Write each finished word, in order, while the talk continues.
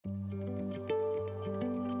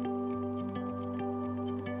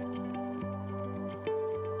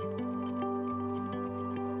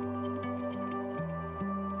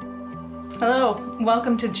Hello,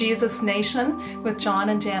 welcome to Jesus Nation with John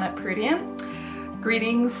and Janet Prudian.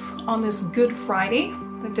 Greetings on this Good Friday,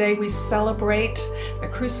 the day we celebrate the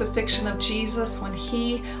crucifixion of Jesus when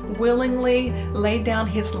He willingly laid down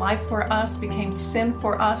His life for us, became sin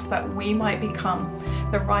for us, that we might become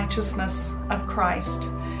the righteousness of Christ.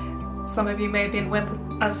 Some of you may have been with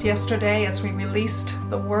us yesterday as we released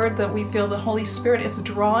the word that we feel the Holy Spirit is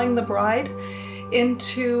drawing the bride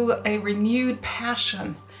into a renewed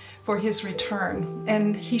passion for His return,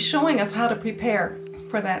 and He's showing us how to prepare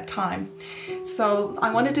for that time. So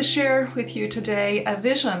I wanted to share with you today a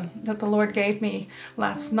vision that the Lord gave me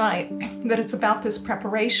last night, that it's about this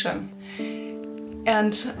preparation.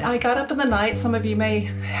 And I got up in the night. Some of you may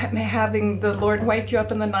having the Lord wake you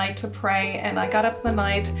up in the night to pray, and I got up in the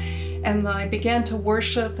night and I began to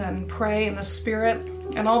worship and pray in the Spirit,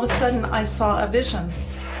 and all of a sudden I saw a vision.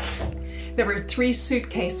 There were 3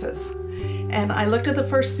 suitcases. And I looked at the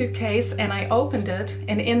first suitcase and I opened it,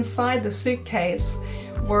 and inside the suitcase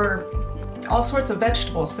were all sorts of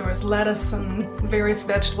vegetables. There was lettuce and various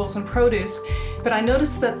vegetables and produce, but I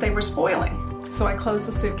noticed that they were spoiling. So I closed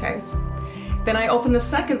the suitcase. Then I opened the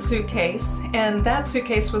second suitcase, and that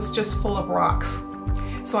suitcase was just full of rocks.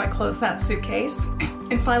 So I closed that suitcase.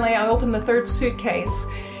 And finally I opened the third suitcase,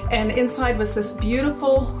 and inside was this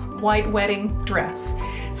beautiful white wedding dress.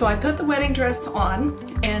 So I put the wedding dress on,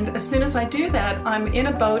 and as soon as I do that, I'm in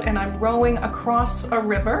a boat and I'm rowing across a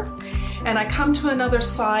river, and I come to another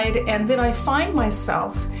side, and then I find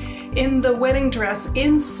myself in the wedding dress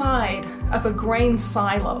inside of a grain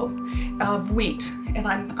silo of wheat. And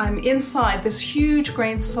I'm inside this huge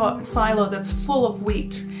grain silo that's full of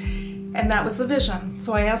wheat. And that was the vision.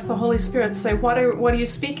 So I asked the Holy Spirit to say, what are you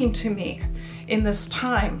speaking to me in this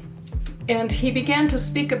time? And He began to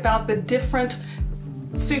speak about the different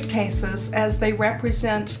suitcases as they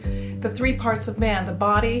represent the 3 parts of man: the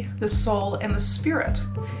body, the soul, and the spirit.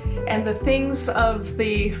 And the things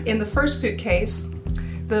in the first suitcase,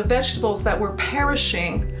 the vegetables that were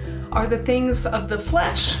perishing, are the things of the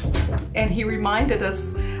flesh. And He reminded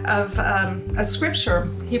us of a scripture.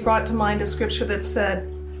 He brought to mind a scripture that said,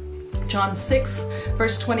 John 6,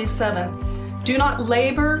 verse 27, "Do not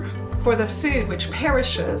labor for the food which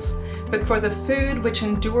perishes, but for the food which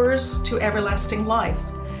endures to everlasting life,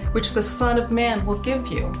 which the Son of Man will give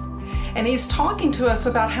you." And He's talking to us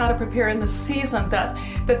about how to prepare in this season, that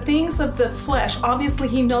the things of the flesh, obviously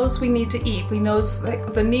He knows we need to eat, He knows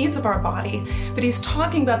the needs of our body, but He's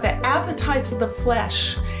talking about the appetites of the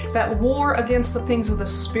flesh that war against the things of the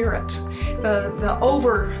Spirit, the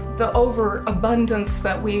overabundance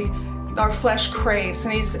that our flesh craves.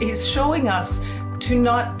 And He's showing us to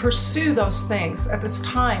not pursue those things at this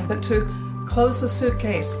time, but to close the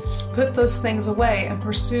suitcase, put those things away, and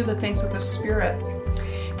pursue the things of the Spirit.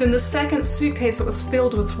 Then the second suitcase that was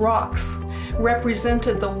filled with rocks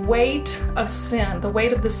represented the weight of sin, the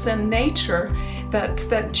weight of the sin nature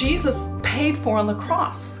that Jesus paid for on the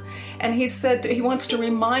cross. And He said He wants to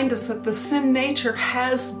remind us that the sin nature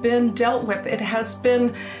has been dealt with. It has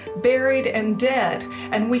been buried and dead,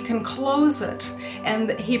 and we can close it.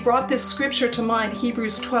 And He brought this scripture to mind,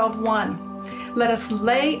 Hebrews 12:1. "Let us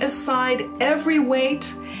lay aside every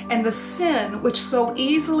weight and the sin which so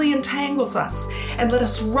easily entangles us, and let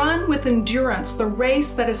us run with endurance the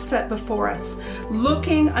race that is set before us,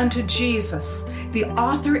 looking unto Jesus, the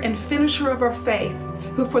author and finisher of our faith,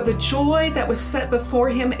 who for the joy that was set before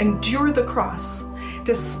Him endured the cross,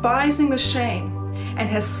 despising the shame, and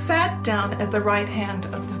has sat down at the right hand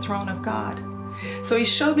of the throne of God." So He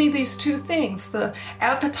showed me these 2 things, the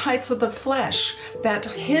appetites of the flesh that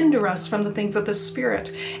hinder us from the things of the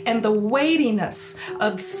Spirit, and the weightiness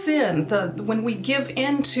of sin, when we give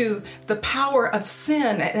into the power of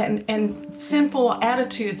sin and sinful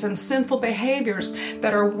attitudes and sinful behaviors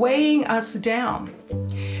that are weighing us down.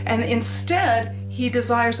 And instead, He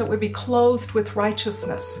desires that we be clothed with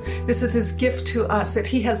righteousness. This is His gift to us, that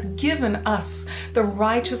He has given us the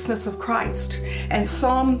righteousness of Christ. And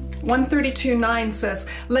Psalm 132:9 says,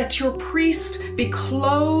 "Let your priest be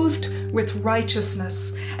clothed with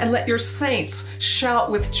righteousness, and let your saints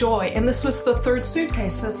shout with joy." And this was the third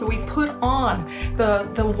suitcase, that we put on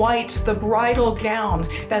the white, the bridal gown.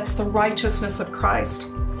 That's the righteousness of Christ.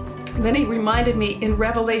 Then He reminded me in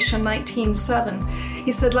Revelation 19:7,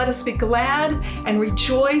 He said, "Let us be glad and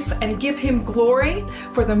rejoice and give Him glory,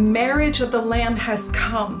 for the marriage of the Lamb has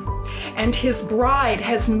come, and His bride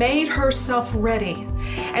has made herself ready.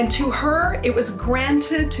 And to her it was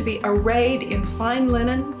granted to be arrayed in fine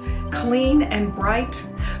linen, clean and bright,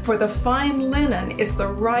 for the fine linen is the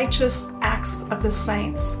righteous acts of the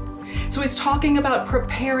saints." So he's talking about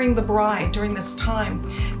preparing the bride during this time,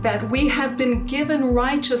 that we have been given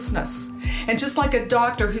righteousness. And just like a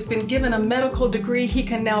doctor who's been given a medical degree, he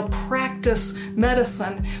can now practice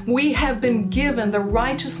medicine. We have been given the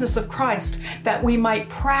righteousness of Christ that we might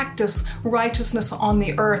practice righteousness on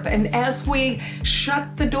the earth. And as we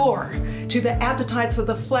shut the door to the appetites of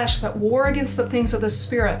the flesh that war against the things of the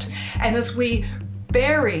Spirit, and as we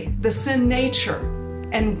bury the sin nature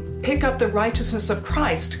and pick up the righteousness of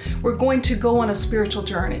Christ, we're going to go on a spiritual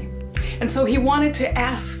journey. And so he wanted to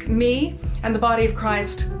ask me and the body of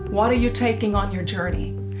Christ, what are you taking on your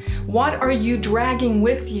journey? What are you dragging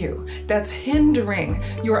with you that's hindering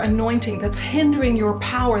your anointing, that's hindering your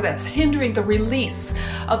power, that's hindering the release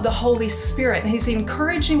of the Holy Spirit? And he's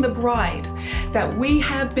encouraging the bride that we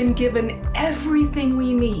have been given everything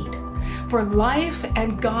we need for life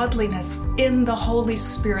and godliness in the Holy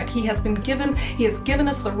Spirit. He has given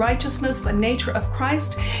us the righteousness, the nature of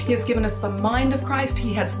Christ. He has given us the mind of Christ.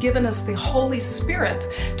 He has given us the Holy Spirit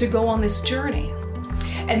to go on this journey.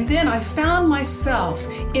 And then I found myself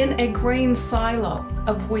in a grain silo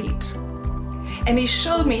of wheat. And he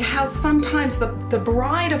showed me how sometimes the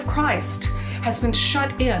bride of Christ has been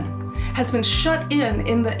shut in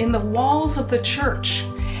the walls of the church.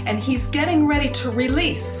 And he's getting ready to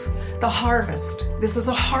release the harvest. This is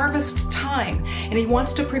a harvest time, and he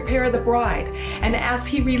wants to prepare the bride. And as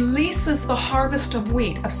he releases the harvest of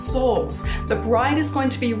wheat, of souls, the bride is going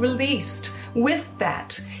to be released with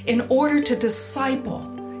that in order to disciple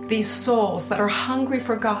these souls that are hungry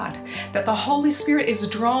for God, that the Holy Spirit is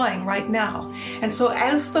drawing right now. And so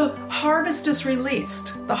as the harvest is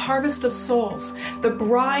released, the harvest of souls, the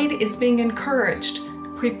bride is being encouraged,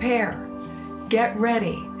 prepare, get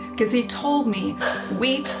ready. Because he told me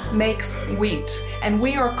wheat makes wheat, and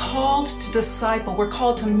we are called to disciple. We're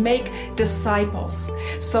called to make disciples.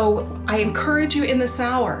 So I encourage you in this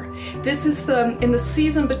hour. This is in the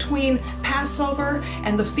season between Passover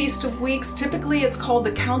and the Feast of Weeks. Typically it's called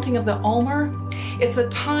the counting of the Omer. It's a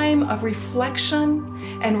time of reflection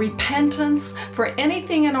and repentance for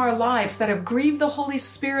anything in our lives that have grieved the Holy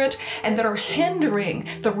Spirit and that are hindering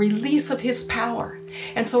the release of his power.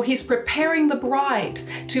 And so he's preparing the bride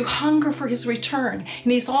to hunger for his return.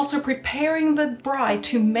 And he's also preparing the bride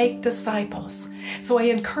to make disciples. So I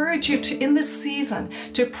encourage you to, in this season,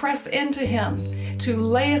 to press into him, to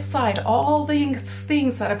lay aside all these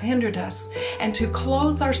things that have hindered us, and to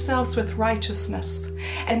clothe ourselves with righteousness,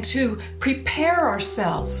 and to prepare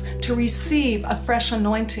ourselves to receive a fresh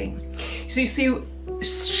anointing. So you see,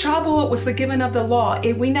 Shavuot was the giving of the law.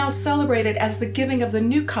 We now celebrate it as the giving of the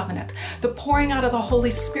new covenant, the pouring out of the Holy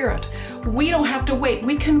Spirit. We don't have to wait.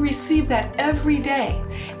 We can receive that every day.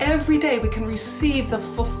 Every day we can receive the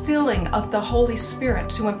fulfilling of the Holy Spirit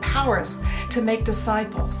to empower us to make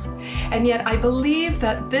disciples. And yet I believe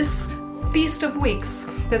that this Feast of Weeks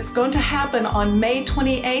that's going to happen on May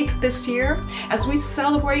 28th this year, as we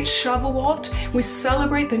celebrate Shavuot, we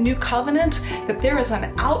celebrate the new covenant, that there is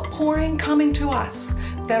an outpouring coming to us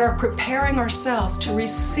that are preparing ourselves to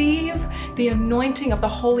receive the anointing of the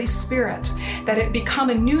Holy Spirit, that it become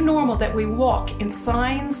a new normal, that we walk in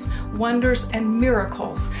signs, wonders, and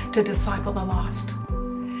miracles to disciple the lost.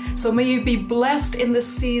 So may you be blessed in this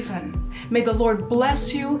season. May the Lord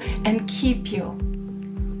bless you and keep you.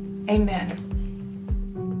 Amen.